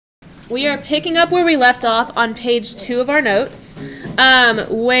we are picking up where we left off on page 2 of our notes,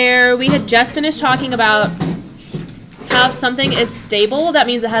 where we had just finished talking about how if something is stable, that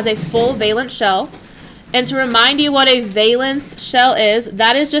means it has a full valence shell. And to remind you what a valence shell is,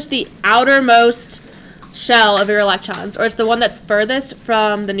 that is just the outermost shell of your electrons, or it's the one that's furthest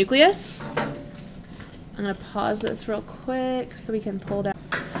from the nucleus. I'm going to pause this real quick so we can pull down.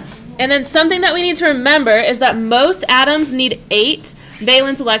 And then something that we need to remember is that most atoms need 8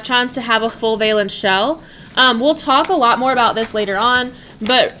 valence electrons to have a full valence shell. We'll talk a lot more about this later on,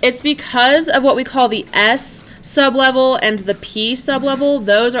 but it's because of what we call the S sublevel and the P sublevel.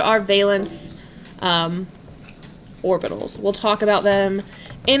 Those are our valence orbitals. We'll talk about them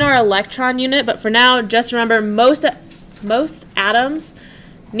in our electron unit, but for now, just remember most atoms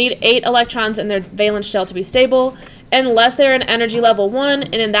need 8 electrons in their valence shell to be stable, unless they're in energy level 1,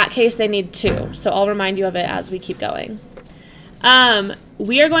 and in that case, they need 2. So I'll remind you of it as we keep going.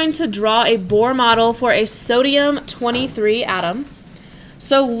 We are going to draw a Bohr model for a sodium-23 atom.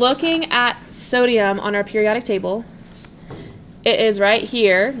 So looking at sodium on our periodic table, it is right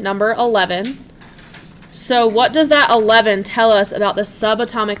here, number 11. So what does that 11 tell us about the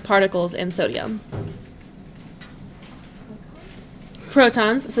subatomic particles in sodium?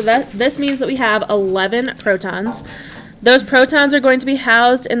 Protons. So this means that we have 11 protons. Those protons are going to be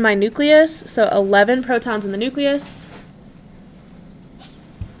housed in my nucleus. So 11 protons in the nucleus.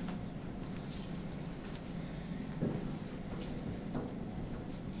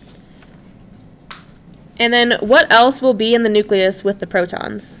 And then what else will be in the nucleus with the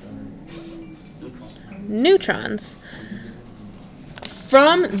protons? Neutrons.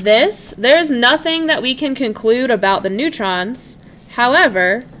 From this, there's nothing that we can conclude about the neutrons.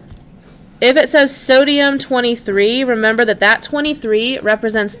 However, if it says sodium-23, remember that that 23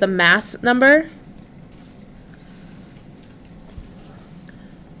 represents the mass number.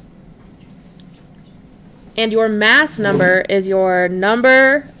 And your mass number is your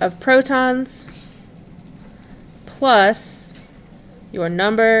number of protons plus your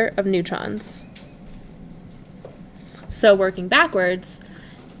number of neutrons. So working backwards,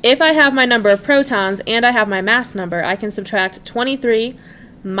 if I have my number of protons and I have my mass number, I can subtract 23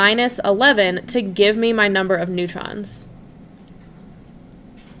 minus 11 to give me my number of neutrons.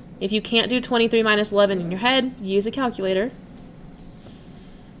 If you can't do 23 minus 11 in your head, use a calculator.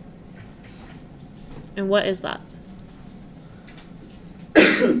 And what is that?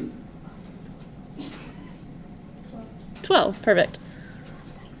 12. Perfect.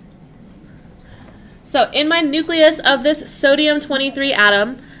 So in my nucleus of this sodium-23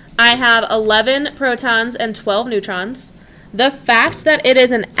 atom, I have 11 protons and 12 neutrons. The fact that it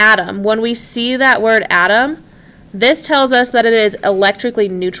is an atom, when we see that word atom, this tells us that it is electrically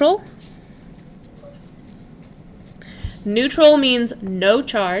neutral. Neutral means no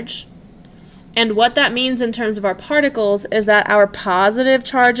charge. And what that means in terms of our particles is that our positive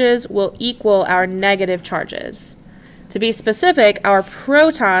charges will equal our negative charges. To be specific, our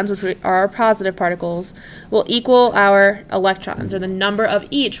protons, which are our positive particles, will equal our electrons, or the number of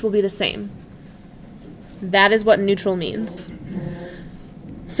each will be the same. That is what neutral means.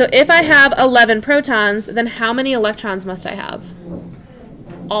 So if I have 11 protons, then how many electrons must I have?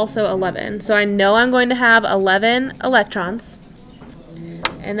 Also 11. So I know I'm going to have 11 electrons.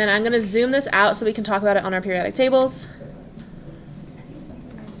 And then I'm going to zoom this out so we can talk about it on our periodic tables.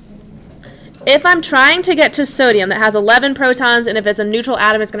 If I'm trying to get to sodium that has 11 protons, and if it's a neutral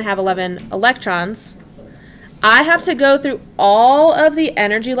atom, it's going to have 11 electrons, I have to go through all of the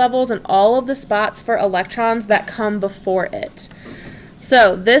energy levels and all of the spots for electrons that come before it.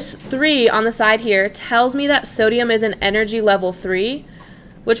 So this 3 on the side here tells me that sodium is in energy level 3,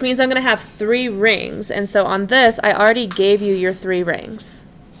 which means I'm going to have 3 rings. And so on this, I already gave you your 3 rings.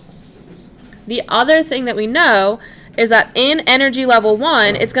 The other thing that we know is that in energy level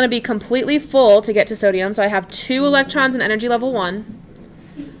 1, it's going to be completely full to get to sodium. So I have 2 electrons in energy level 1.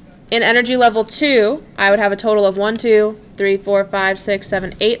 In energy level 2, I would have a total of 1, 2, 3, 4, 5, 6,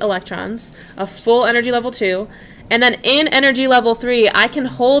 7, 8 electrons, a full energy level 2. And then in energy level 3, I can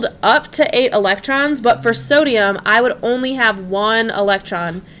hold up to 8 electrons, but for sodium, I would only have 1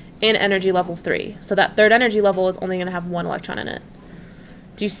 electron in energy level 3. So that third energy level is only going to have 1 electron in it.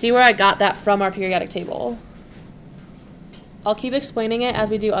 Do you see where I got that from our periodic table? I'll keep explaining it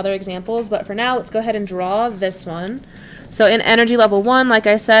as we do other examples, but for now, let's go ahead and draw this one. So in energy level 1, like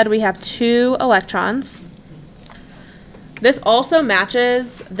I said, we have 2 electrons. This also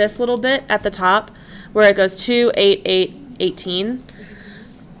matches this little bit at the top, where it goes 2, 8, 8, 18.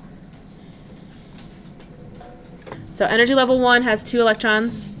 So energy level 1 has 2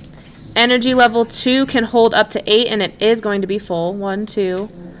 electrons. Energy level 2 can hold up to 8, and it is going to be full. 1, 2,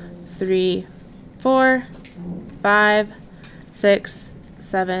 3, 4, 5, 6,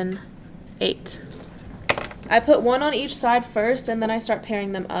 7, 8. I put one on each side first, and then I start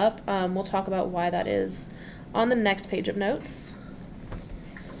pairing them up. We'll talk about why that is on the next page of notes.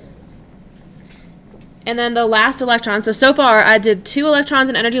 And then the last electron, so far I did 2 electrons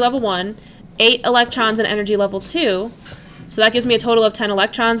in energy level 1, 8 electrons in energy level 2, so that gives me a total of 10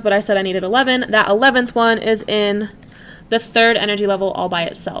 electrons, but I said I needed 11. That 11th one is in the 3rd energy level all by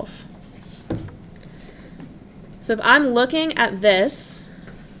itself. So if I'm looking at this,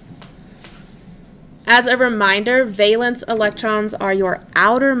 as a reminder, valence electrons are your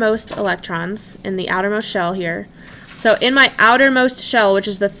outermost electrons in the outermost shell here. So in my outermost shell, which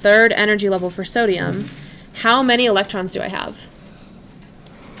is the 3rd energy level for sodium, how many electrons do I have?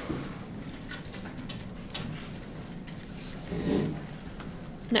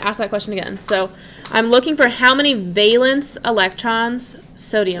 I'm going to ask that question again. So I'm looking for how many valence electrons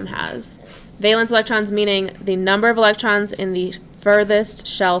sodium has. Valence electrons meaning the number of electrons in the furthest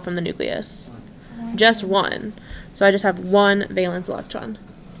shell from the nucleus. Just one. So I just have one valence electron.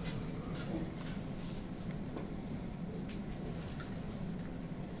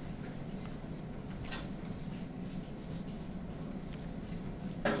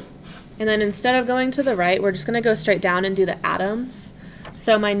 And then instead of going to the right, we're just going to go straight down and do the atoms.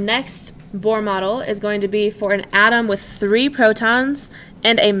 So my next Bohr model is going to be for an atom with 3 protons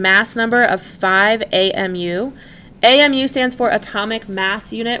and a mass number of 5 AMU. AMU stands for atomic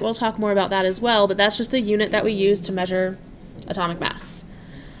mass unit. We'll talk more about that as well, but that's just the unit that we use to measure atomic mass.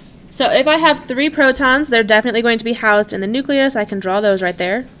 So if I have 3 protons, they're definitely going to be housed in the nucleus. I can draw those right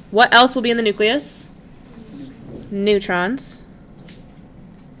there. What else will be in the nucleus? Neutrons.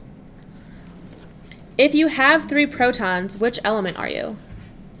 If you have 3 protons, which element are you?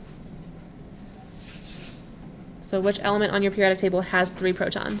 So which element on your periodic table has 3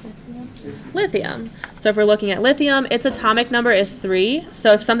 protons? Lithium. So if we're looking at lithium, its atomic number is 3.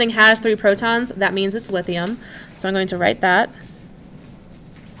 So if something has 3 protons, that means it's lithium. So I'm going to write that.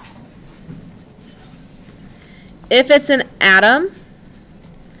 If it's an atom,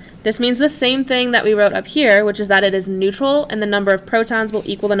 this means the same thing that we wrote up here, which is that it is neutral and the number of protons will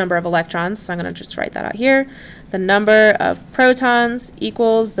equal the number of electrons. So I'm going to just write that out here. The number of protons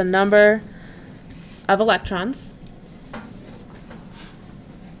equals the number of electrons.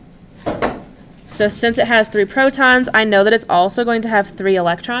 So since it has 3 protons, I know that it's also going to have 3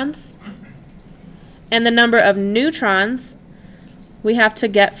 electrons. And the number of neutrons we have to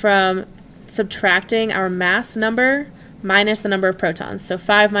get from subtracting our mass number minus the number of protons. So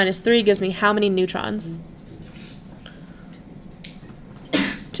 5 minus 3 gives me how many neutrons?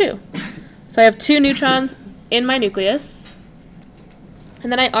 2. So I have 2 neutrons in my nucleus.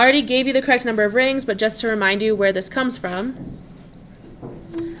 And then I already gave you the correct number of rings, but just to remind you where this comes from,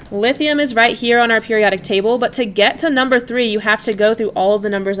 lithium is right here on our periodic table, but to get to number 3, you have to go through all of the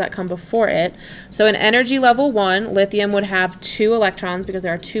numbers that come before it. So in energy level 1, lithium would have 2 electrons because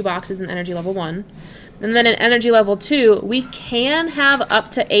there are 2 boxes in energy level 1. And then in energy level 2, we can have up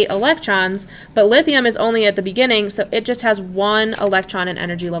to 8 electrons, but lithium is only at the beginning, so it just has 1 electron in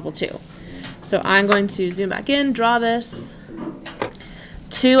energy level 2. So I'm going to zoom back in, draw this.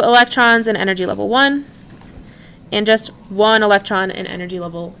 2 electrons in energy level 1, and just 1 electron in energy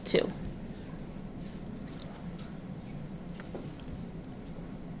level 2.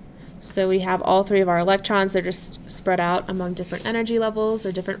 So we have all 3 of our electrons. They're just spread out among different energy levels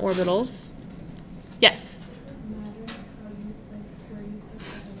or different orbitals. Yes?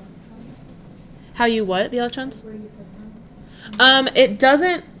 How you what, the electrons? It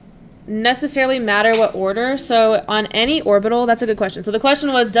doesn't necessarily matter what order. So on any orbital, that's a good question. So the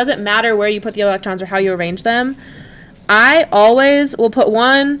question was, does it matter where you put the electrons or how you arrange them? I always will put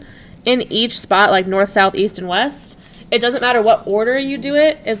one in each spot, like north, south, east, and west. It doesn't matter what order you do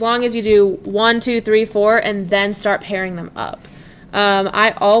it, as long as you do 1, 2, 3, 4, and then start pairing them up.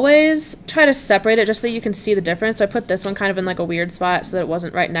 I always try to separate it just so that you can see the difference. So I put this one kind of in like a weird spot so that it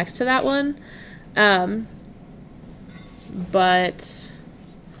wasn't right next to that one. But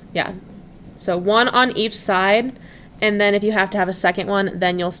yeah, so 1 on each side, and then if you have to have a second one,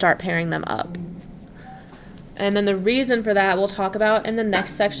 then you'll start pairing them up. And then the reason for that we'll talk about in the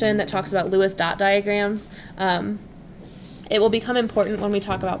next section that talks about Lewis dot diagrams. It will become important when we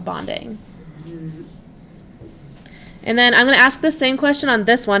talk about bonding. And then I'm going to ask the same question on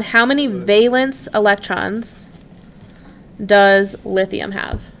this one. How many valence electrons does lithium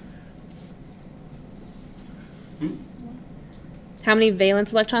have? How many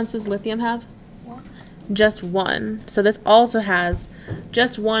valence electrons does lithium have? 1. Just 1. So this also has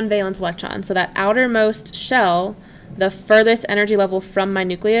just 1 valence electron. So that outermost shell, the furthest energy level from my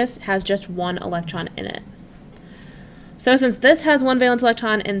nucleus has just one electron in it. So since this has one valence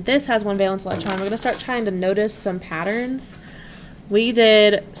electron and this has one valence electron, we're going to start trying to notice some patterns. We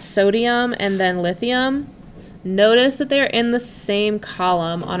did sodium and then lithium. Notice that they're in the same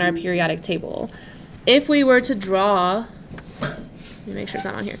column on our periodic table. If we were to draw, let me make sure it's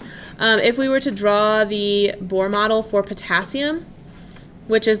not on here. If we were to draw the Bohr model for potassium,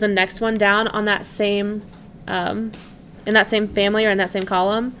 which is the next one down on that same, in that same family or in that same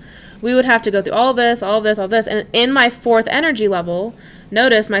column, we would have to go through all this, all this, all this. And in my fourth energy level,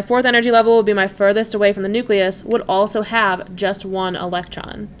 notice my fourth energy level would be my furthest away from the nucleus, would also have just one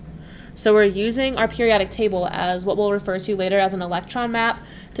electron. So we're using our periodic table as what we'll refer to later as an electron map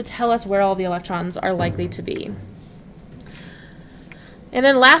to tell us where all the electrons are likely to be. And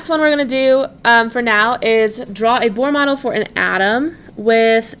then last one we're going to do for now is draw a Bohr model for an atom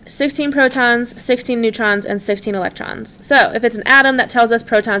with 16 protons, 16 neutrons, and 16 electrons. So if it's an atom, that tells us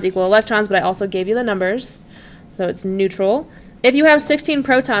protons equal electrons, but I also gave you the numbers, so it's neutral. If you have 16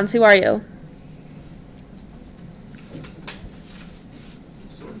 protons, who are you?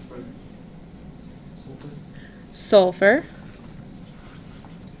 Sulfur.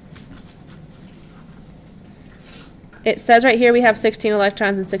 It says right here we have 16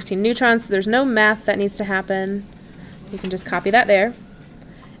 electrons and 16 neutrons, so there's no math that needs to happen. You can just copy that there.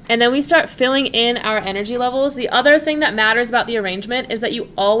 And then we start filling in our energy levels. The other thing that matters about the arrangement is that you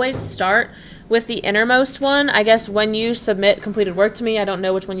always start with the innermost one. I guess when you submit completed work to me, I don't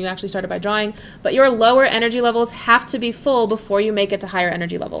know which one you actually started by drawing, but your lower energy levels have to be full before you make it to higher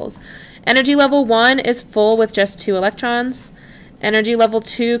energy levels. Energy level 1 is full with just 2 electrons. Energy level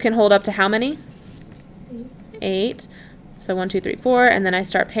 2 can hold up to how many? 8. So 1, 2, 3, 4, and then I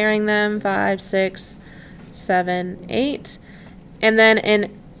start pairing them, 5, 6, 7, 8. And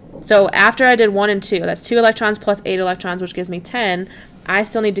then so after I did 1 and 2, that's 2 electrons plus 8 electrons, which gives me 10. I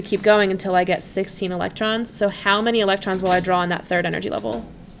still need to keep going until I get 16 electrons. So how many electrons will I draw in that third energy level?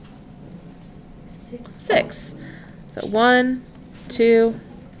 6. So 1, 2,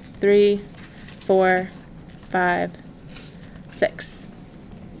 3, 4, 5, 6.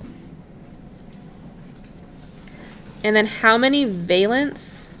 And then how many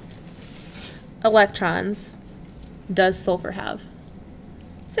valence electrons does sulfur have?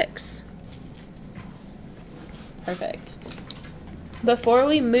 6. Perfect. Before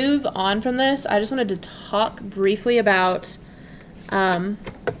we move on from this, I just wanted to talk briefly about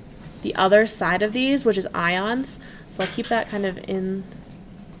the other side of these, which is ions. So I'll keep that kind of in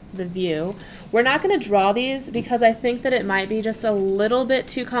the view. We're not going to draw these because I think that it might be just a little bit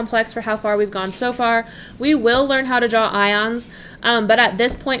too complex for how far we've gone so far. We will learn how to draw ions, but at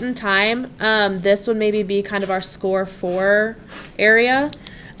this point in time, this would maybe be kind of our score 4 area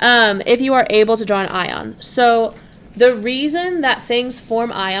if you are able to draw an ion. So the reason that things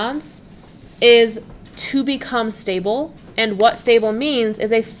form ions is to become stable, and what stable means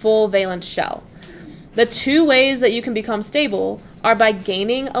is a full valence shell. The two ways that you can become stable are by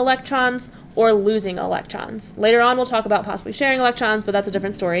gaining electrons or losing electrons. Later on we'll talk about possibly sharing electrons, but that's a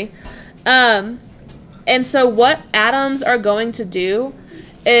different story. And so what atoms are going to do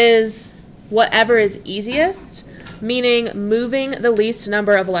is whatever is easiest, meaning moving the least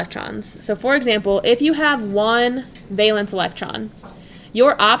number of electrons. So for example, if you have 1 valence electron,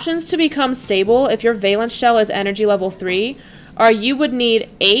 your options to become stable if your valence shell is energy level 3 are you would need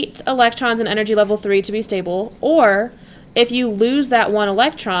 8 electrons in energy level 3 to be stable, or if you lose that 1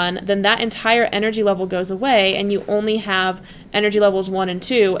 electron, then that entire energy level goes away and you only have energy levels 1 and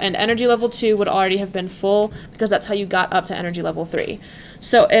 2, and energy level 2 would already have been full because that's how you got up to energy level 3.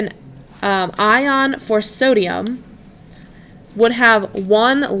 So an ion for sodium would have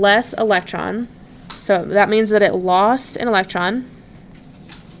 1 less electron, so that means that it lost an electron.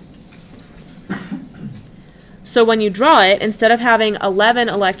 So when you draw it, instead of having 11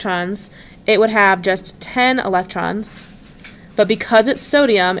 electrons, it would have just 10 electrons. But because it's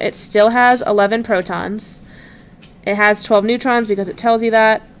sodium, it still has 11 protons. It has 12 neutrons because it tells you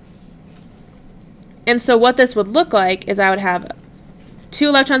that. And so what this would look like is I would have 2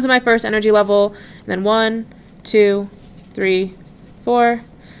 electrons in my first energy level, and then 1, 2, 3, 4,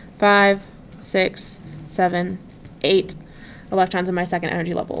 5, 6, 7, 8 electrons in my second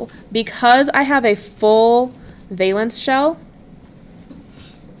energy level. Because I have a full valence shell,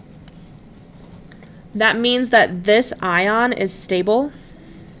 that means that this ion is stable,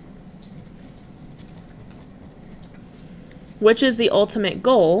 which is the ultimate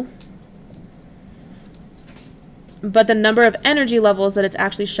goal, but the number of energy levels that it's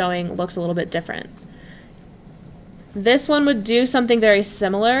actually showing looks a little bit different. This one would do something very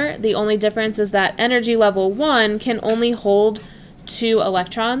similar. The only difference is that energy level 1 can only hold 2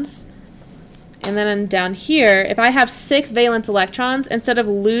 electrons. And then down here, if I have 6 valence electrons, instead of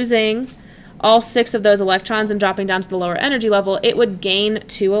losing all 6 of those electrons and dropping down to the lower energy level, it would gain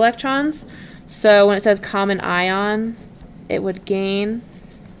 2 electrons. So when it says common ion, it would gain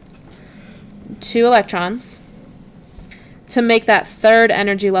 2 electrons to make that third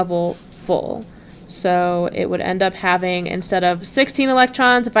energy level full. So it would end up having, instead of 16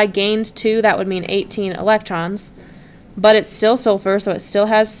 electrons, if I gained 2, that would mean 18 electrons. But it's still sulfur, so it still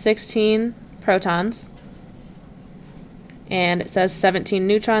has 16 protons. And it says 17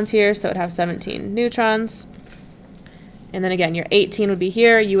 neutrons here, so it would have 17 neutrons. And then again, your 18 would be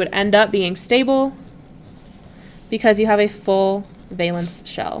here. You would end up being stable because you have a full valence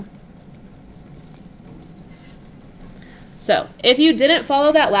shell. So if you didn't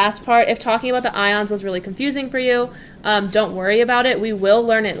follow that last part, if talking about the ions was really confusing for you, don't worry about it. We will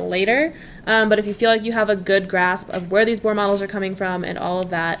learn it later. But if you feel like you have a good grasp of where these Bohr models are coming from and all of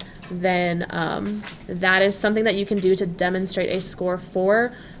that, then that is something that you can do to demonstrate a score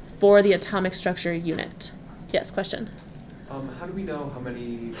for the atomic structure unit. Yes, question? How do we know how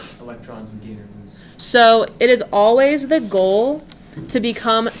many electrons we gain or lose? So it is always the goal to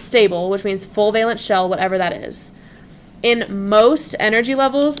become stable, which means full valence shell, whatever that is. In most energy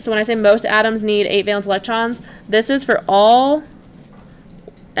levels, so when I say most atoms need 8 valence electrons, this is for all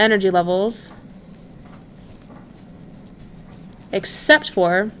energy levels except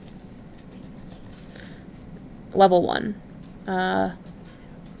for level 1. I'm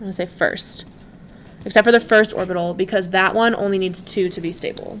going to say first. Except for the first orbital, because that one only needs 2 to be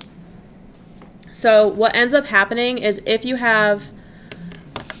stable. So what ends up happening is if you have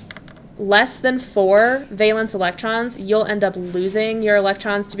less than 4 valence electrons, you'll end up losing your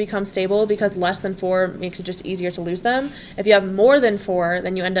electrons to become stable because less than 4 makes it just easier to lose them. If you have more than 4,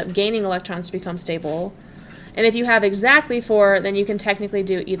 then you end up gaining electrons to become stable. And if you have exactly 4, then you can technically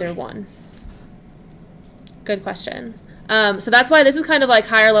do either one. Good question. So that's why this is kind of like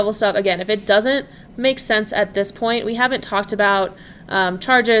higher level stuff. Again, if it doesn't make sense at this point, we haven't talked about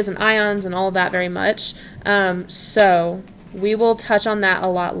charges and ions and all of that very much. So we will touch on that a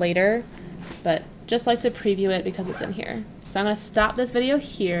lot later, but just like to preview it because it's in here. So I'm going to stop this video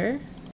here.